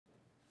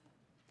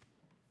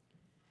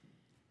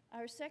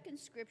Our second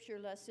scripture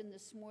lesson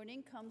this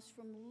morning comes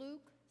from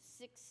Luke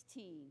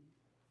 16.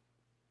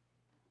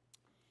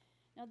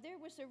 Now there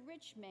was a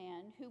rich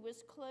man who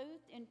was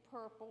clothed in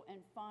purple and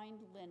fine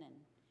linen,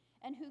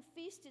 and who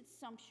feasted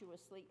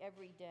sumptuously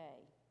every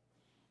day.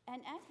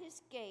 And at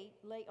his gate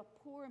lay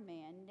a poor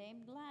man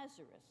named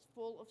Lazarus,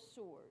 full of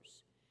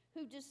sores,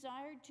 who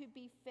desired to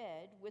be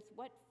fed with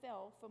what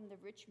fell from the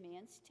rich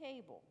man's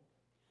table.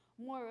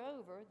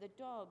 Moreover, the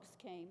dogs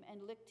came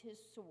and licked his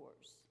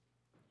sores.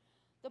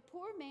 The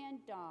poor man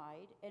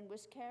died and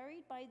was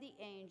carried by the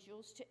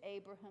angels to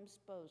Abraham's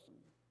bosom.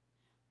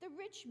 The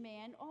rich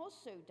man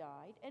also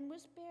died and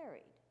was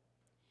buried.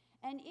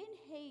 And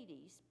in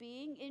Hades,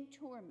 being in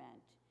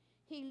torment,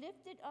 he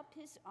lifted up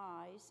his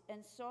eyes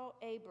and saw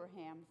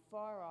Abraham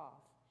far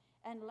off,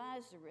 and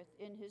Lazarus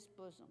in his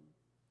bosom.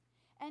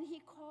 And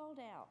he called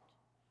out,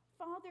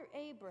 Father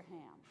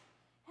Abraham,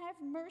 have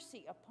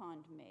mercy upon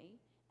me,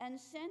 and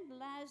send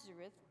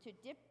Lazarus to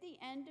dip the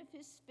end of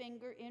his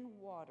finger in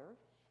water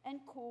and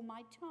cool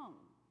my tongue,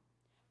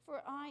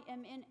 for I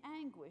am in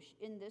anguish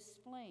in this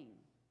flame.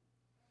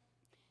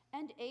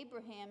 And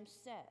Abraham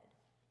said,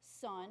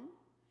 Son,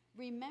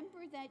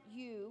 remember that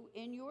you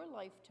in your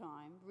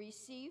lifetime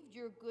received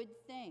your good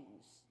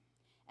things,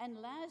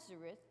 and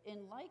Lazarus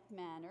in like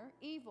manner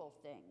evil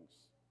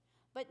things.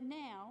 But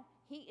now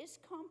he is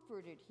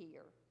comforted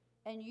here,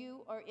 and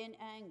you are in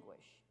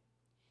anguish.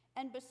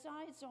 And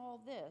besides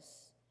all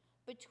this,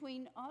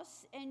 between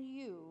us and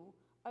you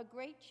a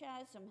great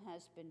chasm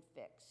has been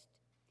fixed,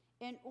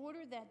 in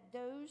order that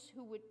those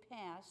who would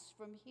pass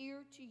from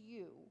here to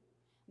you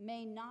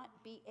may not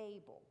be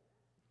able,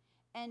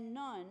 and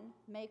none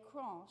may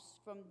cross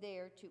from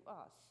there to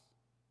us.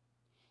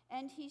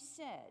 And he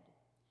said,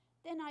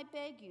 Then I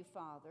beg you,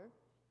 Father,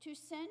 to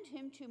send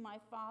him to my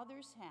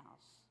father's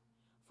house,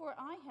 for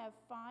I have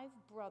 5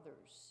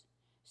 brothers,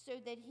 so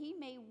that he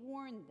may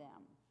warn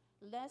them,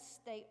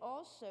 lest they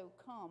also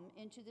come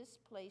into this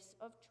place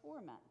of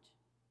torment.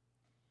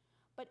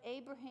 But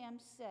Abraham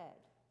said,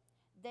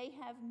 They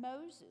have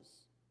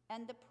Moses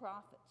and the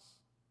prophets.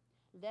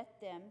 Let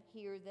them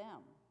hear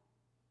them.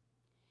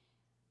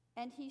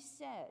 And he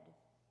said,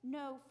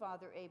 No,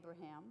 Father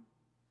Abraham,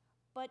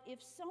 but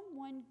if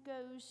someone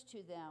goes to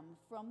them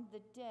from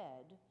the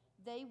dead,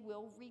 they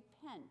will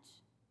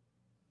repent.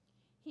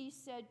 He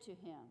said to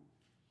him,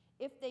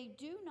 If they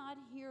do not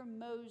hear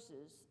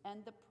Moses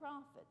and the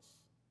prophets,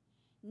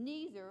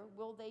 neither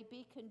will they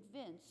be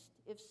convinced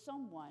if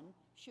someone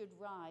should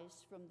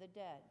rise from the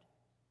dead.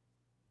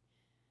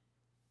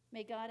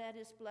 May God add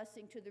his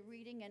blessing to the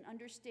reading and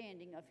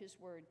understanding of his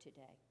word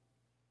today.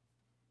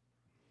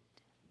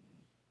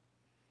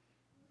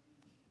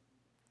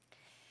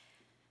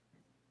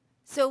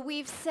 So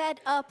we've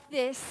set up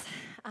this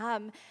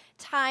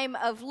time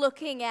of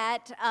looking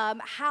at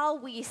how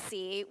we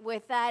see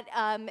with that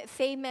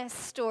famous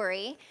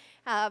story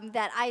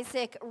that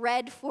Isaac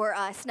read for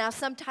us. Now,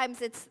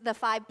 sometimes it's the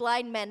 5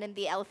 blind men and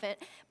the elephant,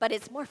 but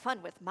it's more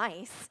fun with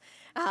mice,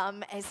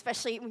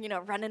 especially,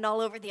 running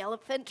all over the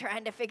elephant,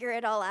 trying to figure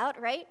it all out,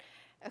 right?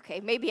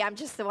 Okay, maybe I'm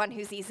just the one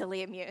who's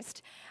easily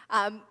amused.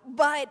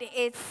 But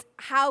it's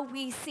how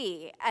we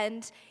see.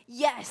 And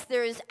yes,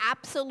 there is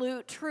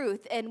absolute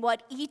truth in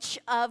what each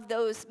of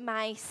those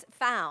mice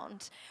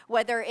found,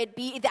 whether it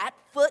be that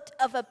foot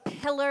of a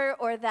pillar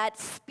or that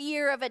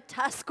spear of a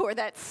tusk or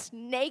that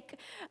snake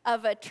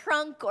of a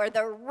trunk or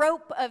the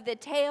rope of the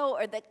tail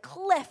or the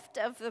cleft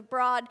of the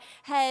broad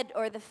head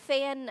or the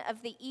fan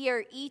of the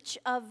ear. Each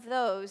of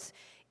those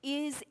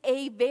is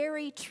a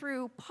very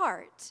true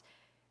part.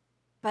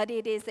 But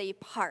it is a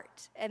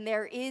part, and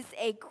there is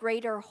a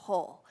greater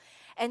whole.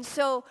 And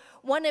so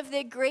one of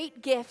the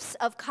great gifts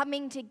of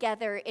coming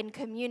together in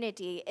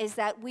community is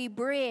that we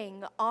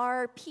bring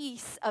our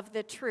piece of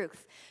the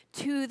truth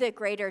to the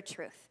greater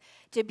truth,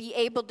 to be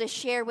able to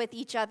share with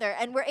each other.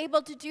 And we're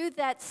able to do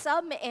that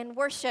some in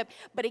worship,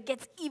 but it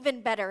gets even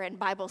better in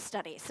Bible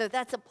study. So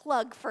that's a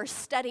plug for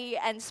study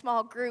and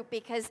small group,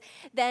 because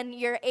then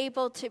you're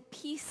able to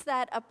piece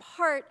that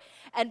apart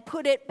and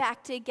put it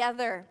back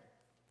together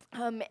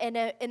in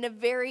a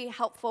very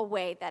helpful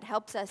way that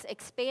helps us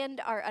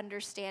expand our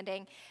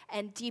understanding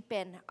and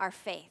deepen our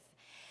faith.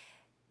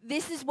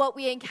 This is what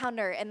we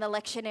encounter in the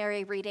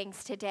lectionary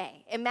readings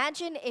today.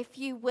 Imagine, if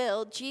you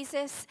will,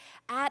 Jesus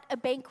at a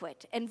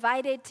banquet,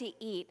 invited to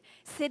eat,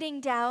 sitting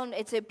down.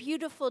 It's a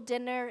beautiful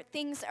dinner.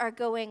 Things are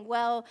going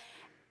well.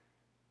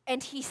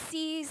 And he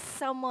sees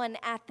someone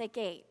at the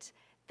gate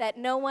that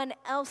no one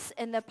else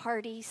in the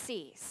party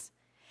sees.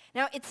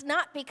 Now, it's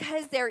not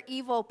because they're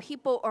evil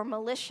people or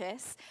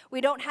malicious.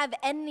 We don't have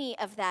any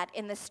of that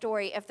in the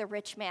story of the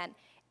rich man.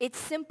 It's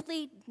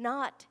simply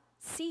not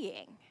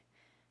seeing.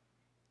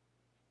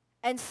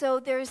 And so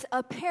there's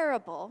a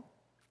parable,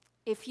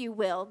 if you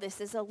will. This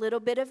is a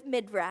little bit of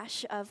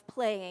midrash of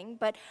playing,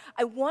 but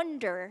I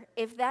wonder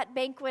if that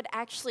banquet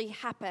actually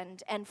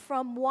happened, and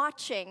from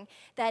watching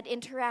that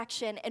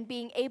interaction and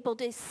being able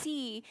to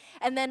see,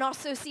 and then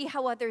also see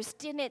how others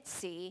didn't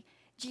see,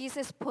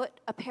 Jesus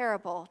put a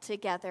parable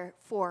together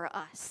for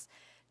us,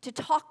 to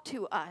talk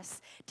to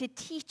us, to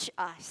teach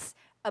us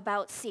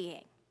about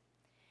seeing,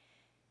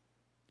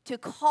 to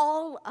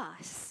call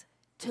us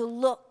to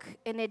look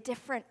in a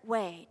different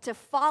way, to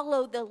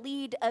follow the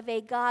lead of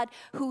a God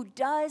who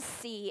does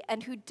see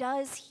and who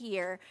does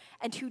hear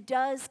and who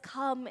does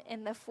come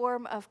in the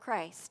form of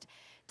Christ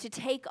to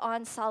take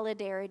on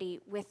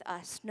solidarity with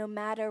us, no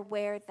matter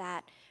where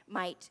that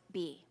might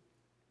be.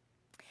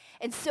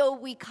 And so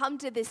we come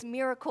to this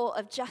miracle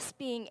of just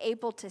being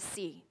able to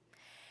see.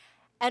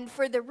 And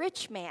for the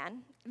rich man,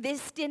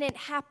 this didn't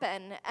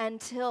happen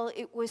until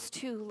it was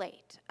too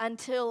late,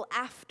 until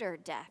after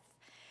death.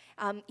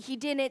 He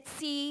didn't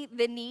see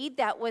the need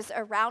that was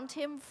around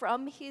him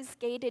from his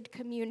gated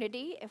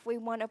community, if we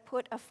want to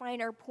put a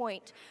finer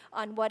point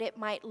on what it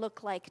might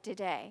look like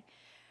today.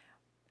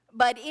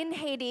 But in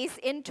Hades,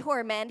 in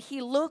torment,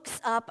 he looks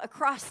up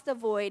across the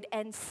void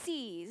and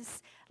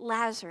sees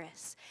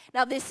Lazarus.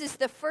 Now, this is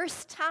the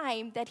first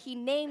time that he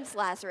names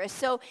Lazarus.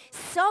 So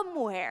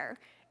somewhere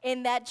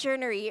in that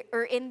journey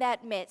or in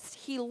that midst,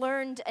 he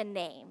learned a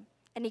name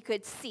and he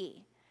could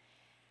see.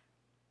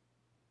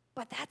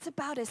 But that's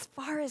about as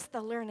far as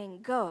the learning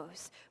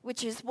goes,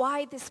 which is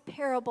why this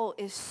parable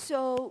is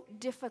so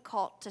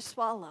difficult to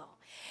swallow.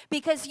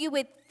 Because you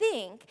would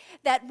think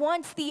that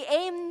once the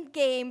end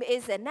game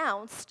is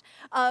announced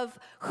of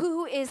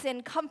who is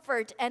in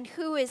comfort and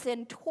who is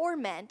in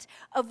torment,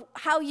 of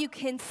how you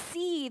can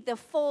see the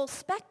full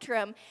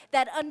spectrum,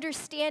 that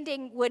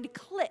understanding would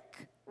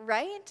click,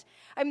 right?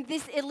 I mean,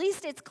 at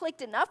least it's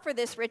clicked enough for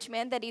this rich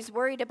man that he's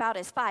worried about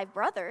his 5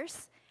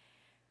 brothers.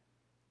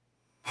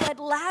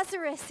 But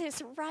Lazarus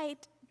is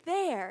right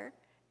there.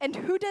 And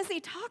who does he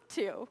talk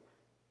to?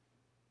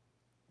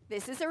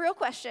 This is a real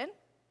question.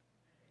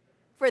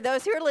 For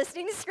those who are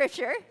listening to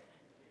Scripture,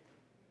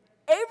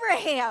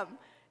 Abraham.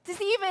 Does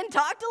he even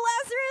talk to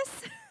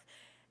Lazarus?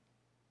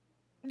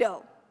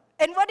 No.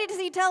 And what does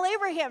he tell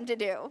Abraham to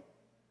do?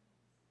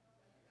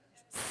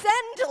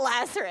 Send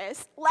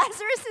Lazarus.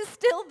 Lazarus is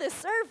still the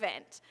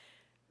servant.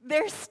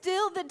 There's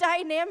still the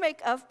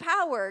dynamic of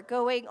power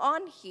going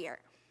on here.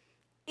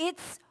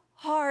 It's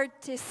hard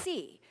to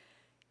see.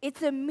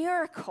 It's a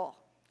miracle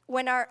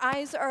when our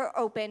eyes are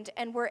opened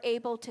and we're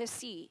able to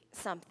see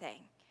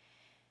something.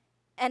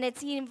 And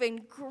it's an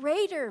even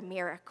greater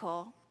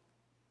miracle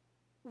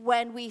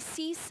when we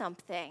see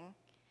something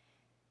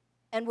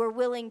and we're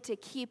willing to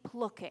keep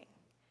looking.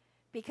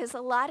 Because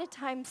a lot of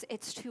times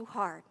it's too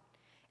hard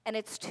and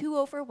it's too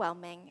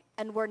overwhelming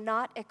and we're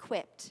not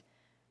equipped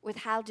with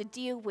how to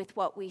deal with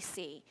what we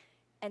see.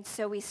 And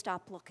so we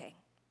stop looking.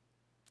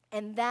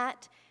 And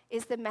that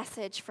is the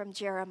message from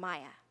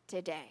Jeremiah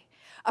today.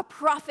 A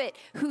prophet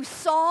who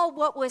saw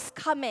what was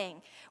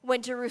coming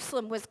when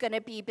Jerusalem was going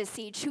to be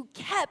besieged, who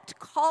kept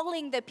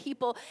calling the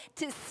people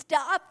to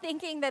stop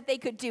thinking that they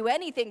could do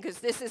anything because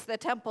this is the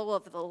temple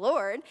of the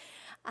Lord,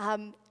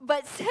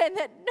 but said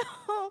that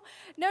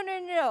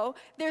no.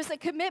 There's a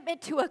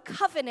commitment to a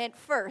covenant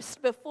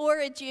first before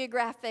a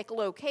geographic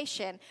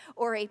location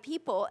or a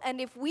people. And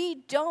if we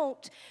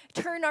don't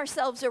turn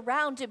ourselves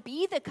around to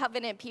be the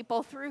covenant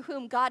people through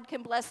whom God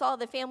can bless all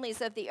the families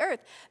of the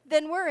earth,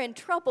 then we're in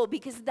trouble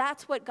because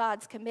that's what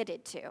God's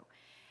committed to.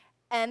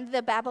 And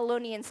the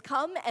Babylonians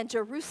come, and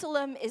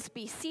Jerusalem is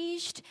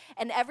besieged,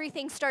 and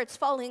everything starts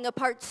falling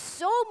apart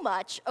so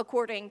much,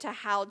 according to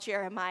how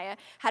Jeremiah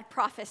had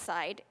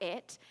prophesied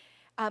it,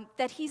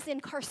 that he's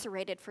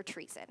incarcerated for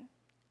treason,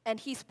 and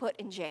he's put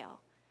in jail.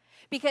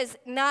 Because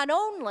not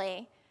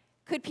only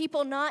could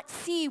people not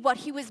see what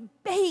he was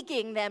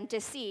begging them to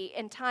see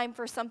in time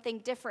for something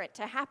different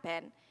to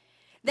happen,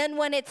 then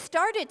when it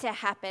started to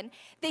happen,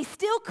 they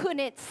still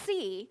couldn't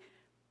see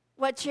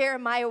what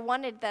Jeremiah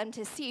wanted them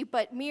to see,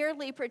 but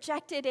merely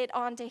projected it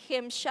onto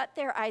him, shut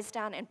their eyes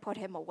down, and put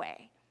him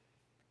away.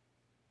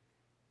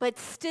 But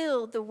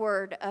still the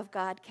word of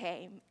God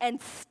came,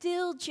 and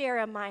still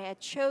Jeremiah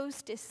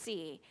chose to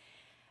see,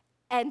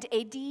 and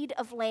a deed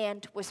of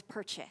land was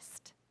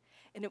purchased.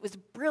 And it was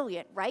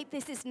brilliant, right?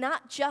 This is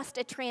not just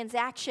a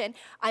transaction.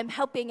 I'm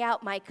helping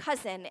out my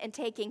cousin and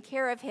taking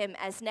care of him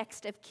as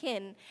next of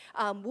kin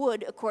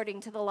would, according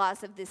to the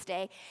laws of this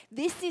day.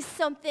 This is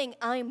something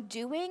I'm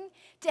doing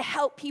to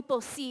help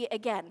people see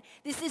again.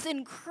 This is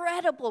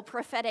incredible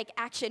prophetic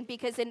action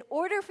because in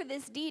order for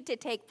this deed to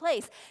take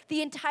place,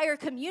 the entire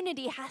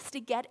community has to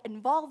get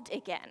involved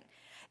again.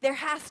 There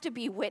has to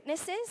be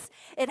witnesses.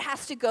 It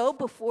has to go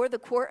before the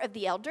court of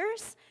the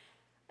elders.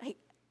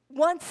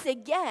 Once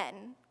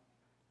again,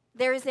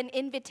 there is an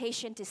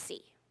invitation to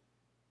see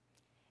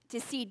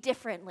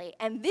differently.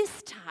 And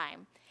this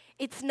time,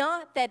 it's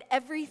not that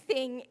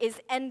everything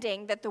is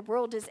ending, that the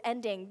world is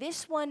ending.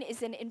 This one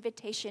is an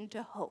invitation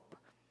to hope.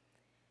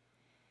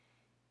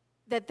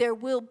 That there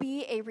will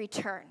be a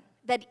return.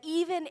 That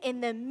even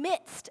in the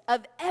midst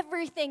of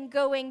everything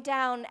going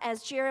down,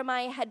 as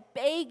Jeremiah had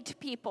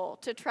begged people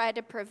to try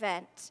to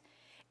prevent,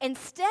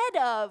 instead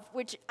of,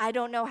 which I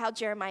don't know how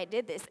Jeremiah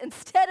did this,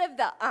 instead of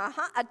the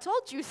I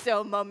told you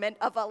so moment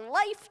of a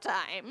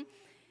lifetime,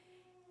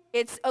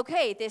 it's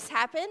okay, this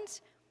happened,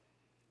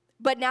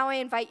 but now I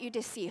invite you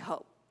to see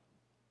hope.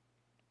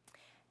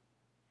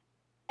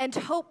 And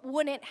hope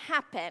wouldn't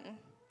happen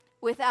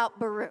without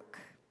Baruch.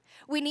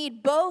 We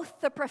need both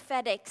the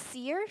prophetic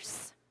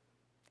seers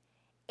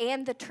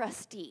and the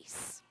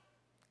trustees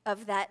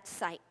of that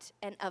site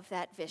and of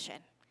that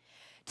vision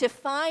to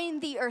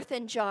find the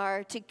earthen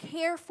jar, to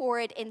care for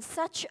it in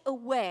such a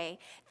way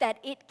that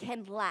it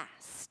can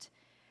last,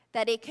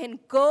 that it can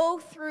go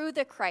through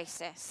the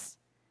crisis,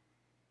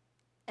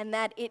 and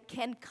that it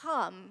can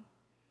come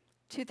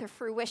to the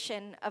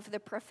fruition of the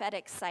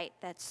prophetic sight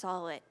that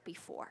saw it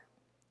before.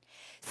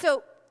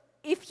 So,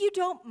 if you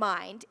don't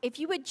mind, if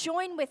you would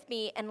join with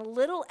me in a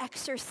little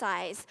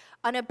exercise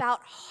on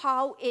about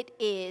how it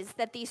is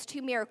that these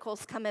two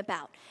miracles come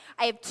about.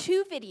 I have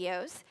two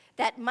videos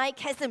that Mike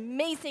has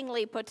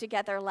amazingly put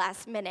together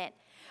last minute.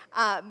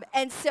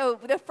 And so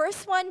the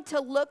first one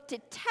to look to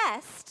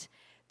test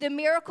the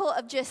miracle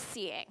of just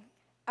seeing.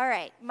 All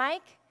right,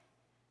 Mike?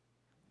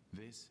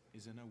 This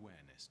is an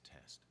awareness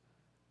test.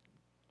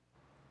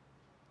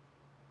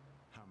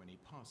 How many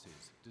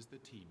passes does the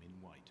team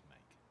in white make?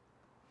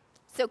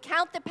 So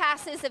count the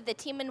passes of the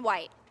team in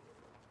white.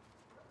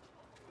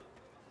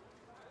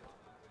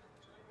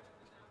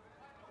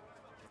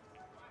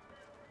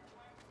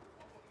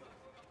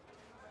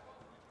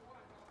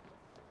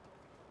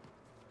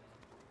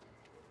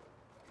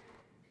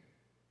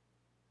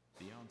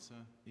 The answer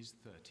is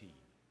 13.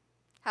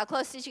 How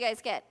close did you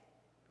guys get?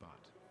 But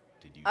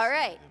did you All see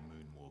right. the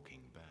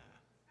moonwalking bear?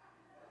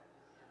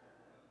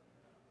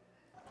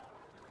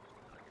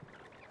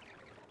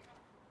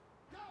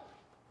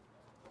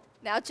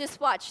 Now just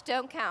watch,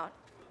 don't count.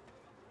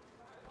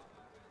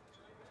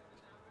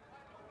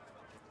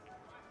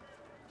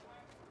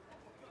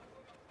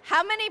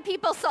 How many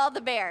people saw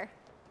the bear?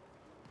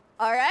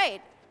 All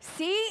right.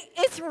 See,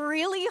 it's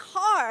really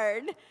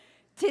hard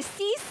to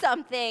see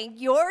something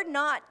you're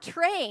not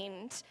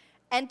trained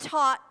and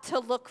taught to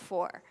look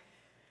for.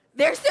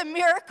 There's a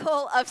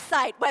miracle of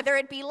sight, whether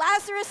it be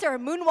Lazarus or a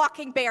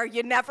moonwalking bear,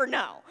 you never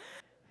know.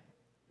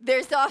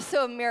 There's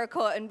also a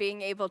miracle in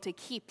being able to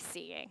keep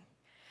seeing.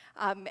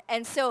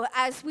 And so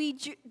as we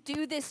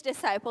do this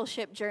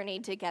discipleship journey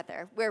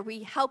together, where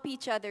we help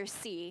each other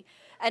see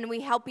and we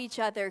help each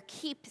other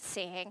keep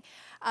seeing,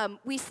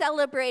 we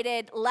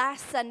celebrated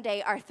last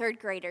Sunday our third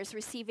graders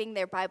receiving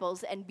their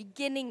Bibles and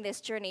beginning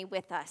this journey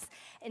with us.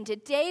 And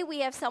today we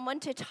have someone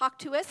to talk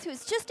to us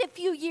who's just a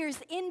few years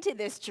into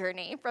this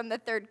journey from the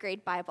third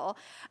grade Bible.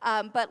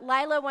 But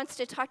Lila wants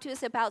to talk to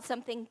us about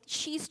something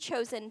she's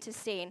chosen to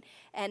sing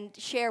and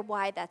share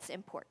why that's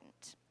important.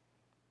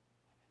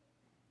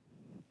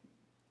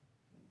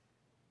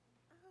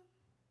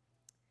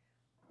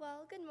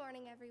 Well, good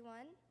morning,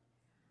 everyone.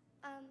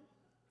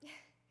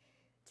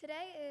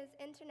 Today is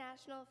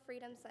International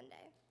Freedom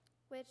Sunday,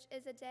 which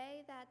is a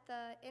day that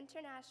the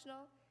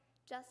International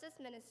Justice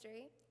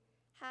Ministry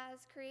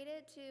has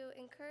created to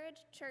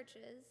encourage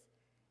churches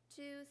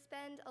to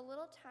spend a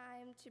little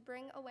time to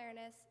bring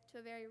awareness to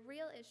a very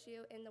real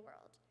issue in the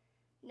world,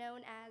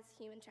 known as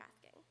human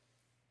trafficking.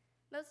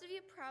 Most of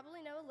you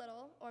probably know a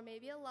little or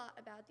maybe a lot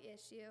about the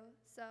issue,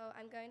 so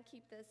I'm going to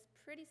keep this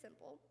pretty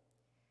simple.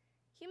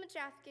 Human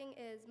trafficking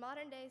is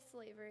modern-day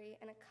slavery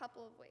in a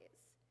couple of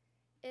ways.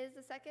 It is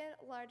the second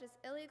largest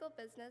illegal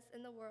business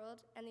in the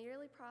world, and the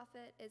yearly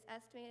profit is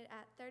estimated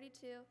at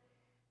 $32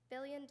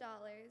 billion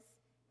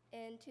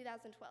in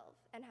 2012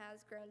 and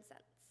has grown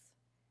since.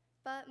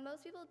 But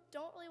most people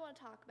don't really want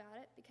to talk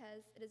about it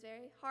because it is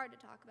very hard to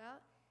talk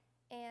about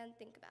and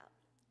think about.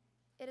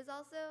 It is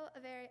also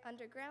a very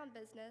underground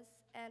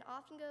business and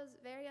often goes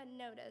very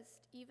unnoticed,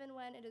 even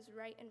when it is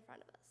right in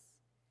front of us.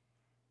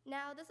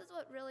 Now, this is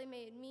what really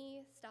made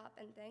me stop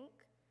and think.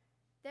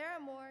 There are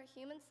more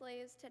human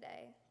slaves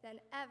today than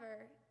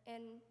ever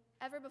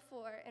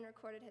before in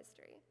recorded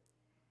history.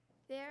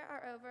 There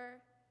are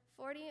over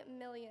 40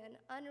 million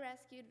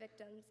unrescued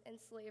victims in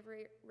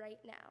slavery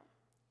right now.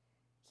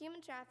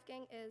 Human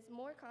trafficking is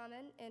more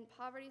common in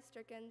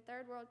poverty-stricken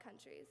third world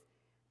countries,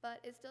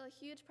 but is still a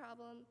huge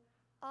problem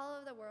all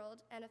over the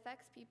world and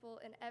affects people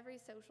in every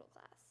social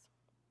class.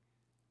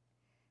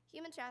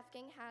 Human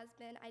trafficking has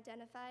been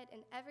identified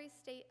in every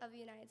state of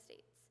the United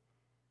States.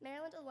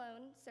 Maryland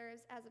alone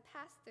serves as a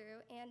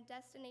pass-through and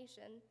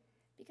destination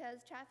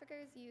because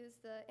traffickers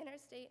use the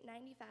Interstate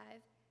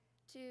 95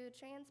 to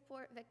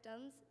transport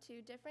victims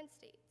to different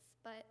states,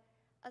 but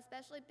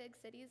especially big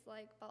cities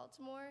like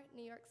Baltimore,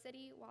 New York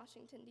City,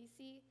 Washington,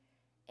 D.C.,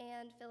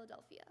 and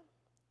Philadelphia.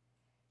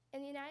 In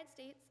the United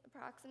States,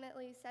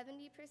 approximately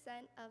 70%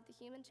 of the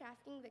human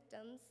trafficking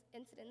victims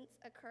incidents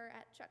occur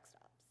at truck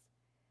stops.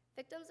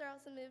 Victims are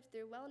also moved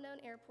through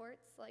well-known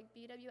airports like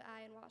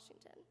BWI in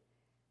Washington.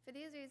 For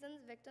these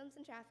reasons, victims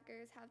and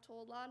traffickers have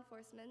told law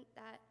enforcement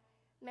that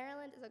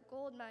Maryland is a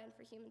gold mine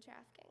for human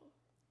trafficking.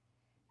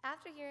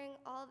 After hearing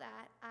all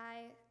that,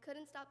 I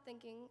couldn't stop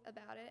thinking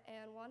about it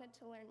and wanted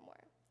to learn more.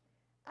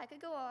 I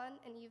could go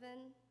on and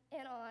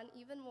on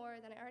even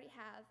more than I already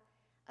have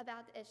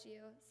about the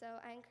issue, so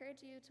I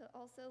encourage you to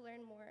also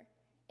learn more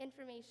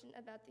information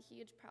about the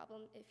huge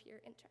problem if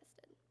you're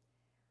interested.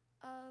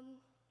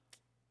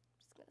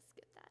 Just gonna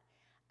skip that.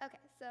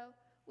 Okay, so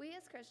we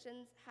as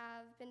Christians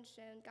have been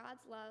shown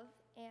God's love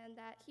and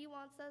that he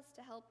wants us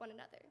to help one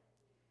another.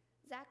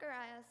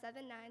 Zechariah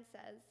 7:9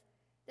 says,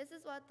 "This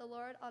is what the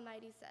Lord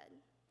Almighty said,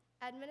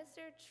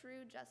 administer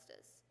true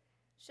justice,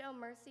 show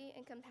mercy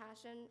and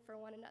compassion for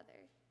one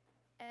another."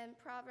 And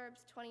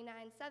Proverbs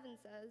 29:7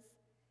 says,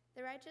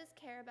 "The righteous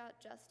care about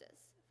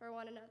justice for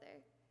one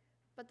another,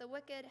 but the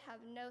wicked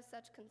have no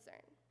such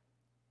concern."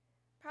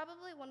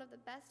 Probably one of the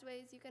best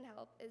ways you can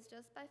help is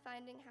just by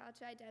finding how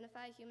to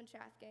identify human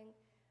trafficking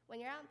when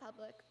you're out in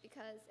public,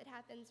 because it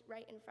happens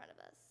right in front of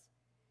us.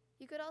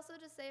 You could also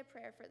just say a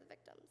prayer for the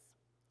victims.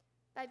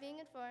 By being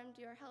informed,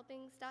 you are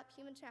helping stop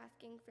human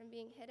trafficking from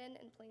being hidden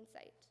in plain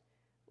sight,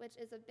 which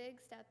is a big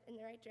step in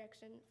the right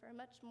direction for a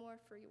much more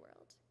free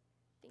world.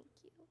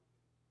 Thank you.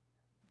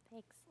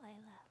 Thanks,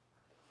 Lila.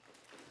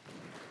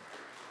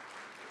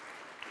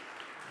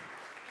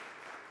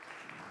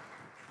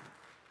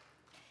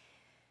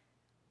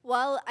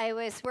 While I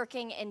was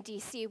working in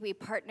DC, we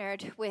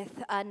partnered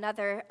with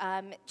another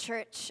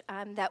church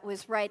that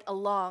was right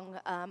along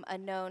a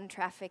known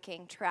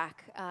trafficking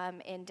track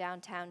in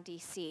downtown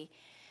DC.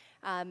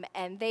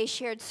 And they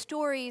shared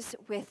stories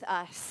with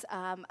us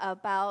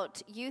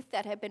about youth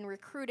that had been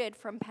recruited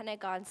from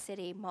Pentagon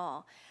City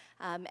Mall.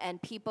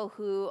 And people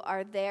who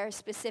are there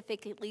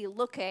specifically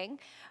looking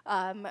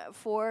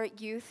for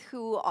youth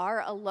who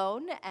are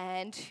alone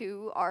and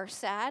who are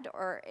sad,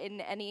 or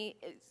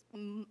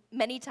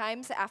many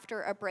times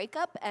after a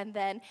breakup, and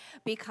then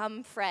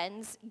become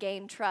friends,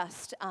 gain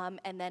trust,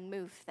 and then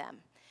move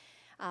them.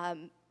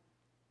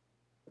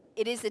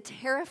 It is a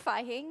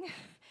terrifying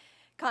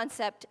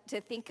concept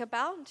to think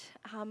about,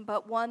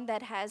 but one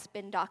that has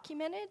been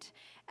documented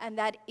and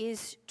that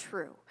is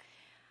true.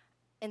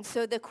 And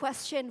so the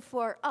question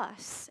for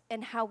us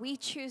and how we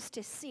choose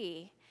to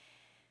see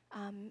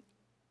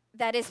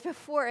that is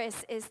before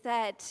us is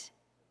that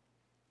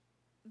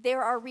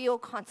there are real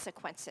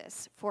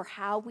consequences for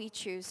how we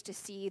choose to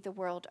see the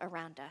world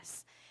around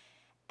us.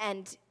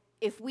 And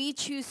if we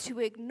choose to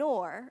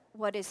ignore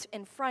what is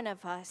in front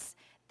of us,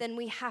 then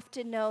we have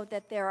to know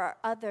that there are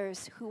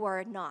others who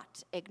are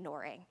not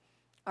ignoring,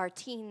 our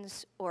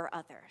teens or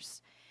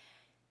others.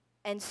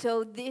 And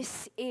so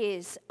this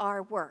is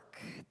our work.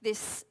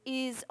 This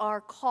is our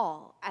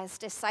call as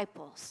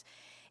disciples,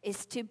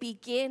 is to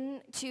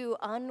begin to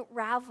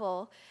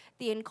unravel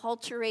the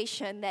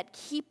enculturation that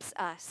keeps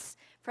us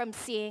from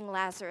seeing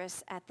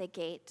Lazarus at the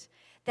gate,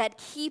 that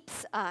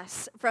keeps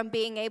us from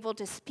being able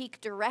to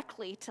speak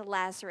directly to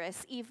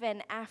Lazarus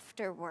even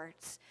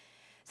afterwards,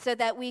 so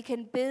that we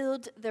can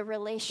build the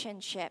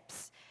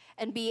relationships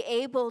and be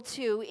able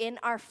to, in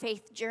our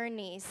faith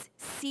journeys,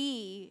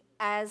 see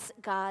as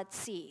God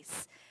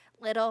sees,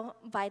 little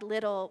by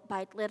little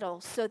by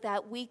little, so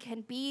that we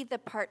can be the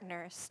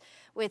partners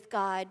with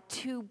God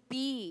to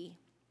be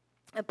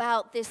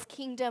about this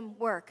kingdom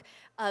work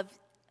of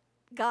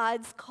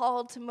God's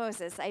call to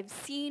Moses. I've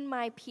seen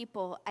my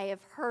people, I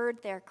have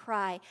heard their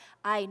cry,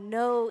 I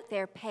know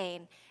their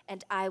pain,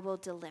 and I will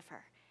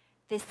deliver.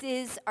 This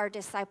is our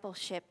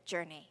discipleship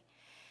journey.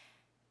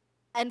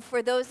 And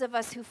for those of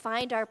us who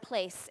find our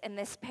place in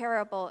this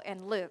parable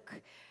in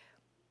Luke,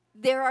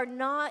 there are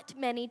not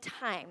many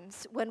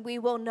times when we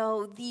will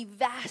know the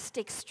vast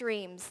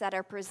extremes that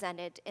are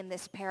presented in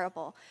this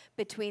parable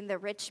between the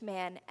rich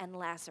man and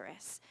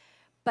Lazarus.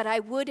 But I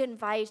would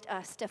invite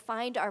us to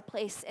find our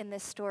place in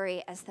this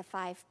story as the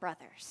 5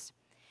 brothers.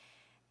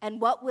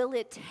 And what will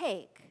it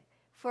take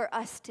for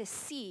us to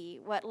see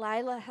what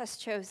Lila has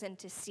chosen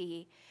to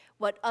see,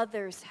 what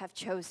others have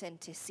chosen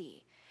to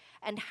see?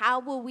 And how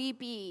will we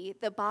be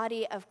the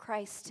body of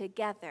Christ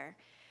together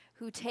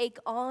who take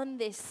on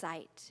this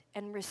sight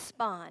and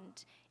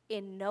respond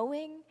in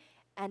knowing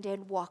and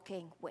in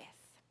walking with?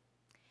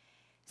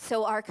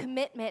 So our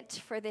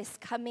commitment for this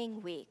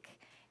coming week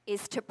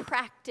is to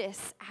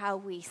practice how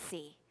we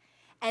see,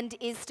 and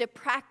is to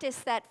practice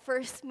that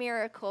first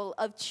miracle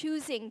of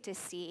choosing to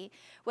see,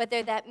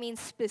 whether that means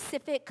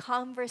specific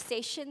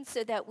conversations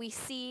so that we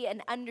see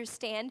and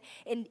understand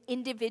an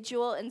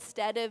individual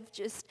instead of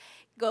just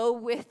go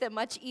with a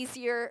much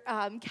easier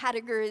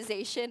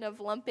categorization of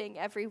lumping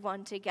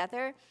everyone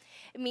together.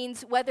 It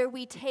means whether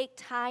we take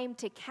time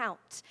to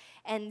count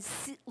and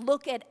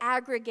look at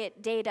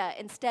aggregate data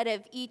instead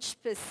of each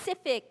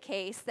specific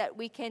case that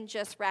we can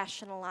just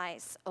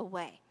rationalize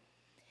away.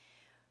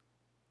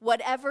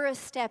 Whatever a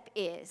step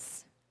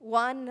is,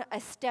 1, a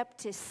step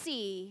to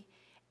see,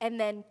 and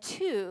then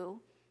 2,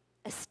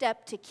 a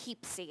step to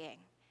keep seeing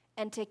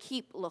and to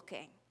keep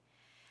looking.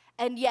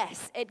 And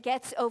yes, it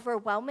gets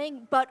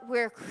overwhelming, but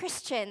we're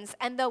Christians,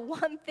 and the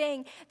one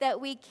thing that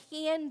we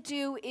can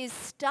do is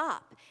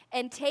stop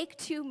and take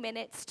 2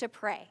 minutes to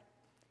pray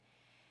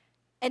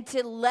and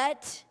to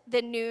let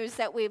the news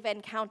that we've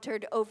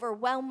encountered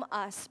overwhelm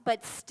us,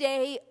 but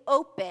stay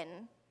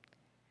open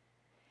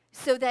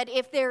so that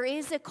if there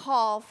is a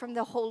call from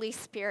the Holy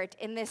Spirit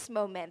in this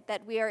moment,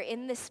 that we are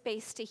in the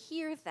space to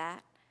hear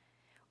that,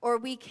 or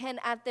we can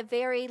at the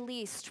very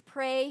least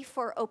pray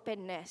for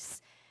openness,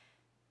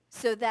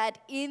 so that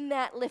in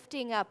that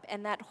lifting up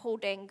and that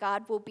holding,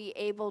 God will be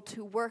able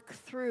to work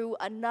through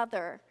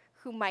another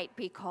who might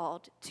be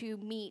called to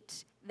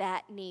meet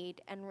that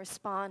need and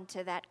respond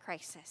to that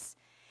crisis.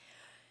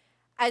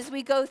 As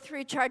we go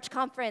through church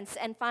conference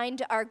and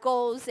find our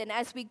goals, and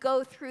as we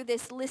go through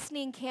this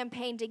listening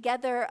campaign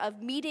together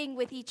of meeting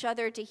with each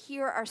other to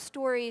hear our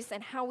stories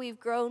and how we've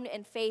grown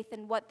in faith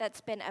and what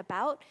that's been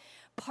about,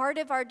 part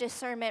of our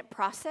discernment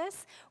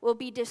process will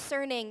be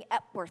discerning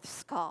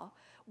Epworth's call.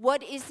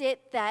 What is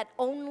it that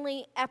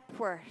only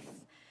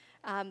Epworth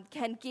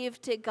can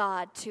give to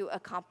God to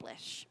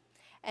accomplish?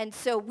 And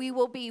so we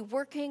will be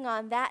working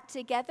on that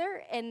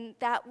together, and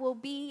that will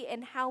be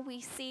in how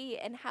we see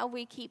and how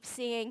we keep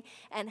seeing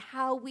and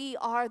how we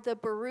are the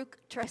Baruch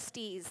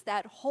trustees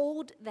that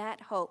hold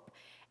that hope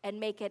and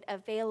make it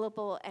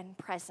available and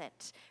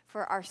present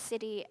for our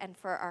city and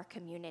for our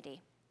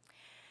community.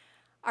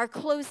 Our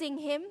closing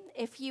hymn,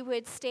 if you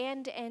would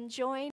stand and join.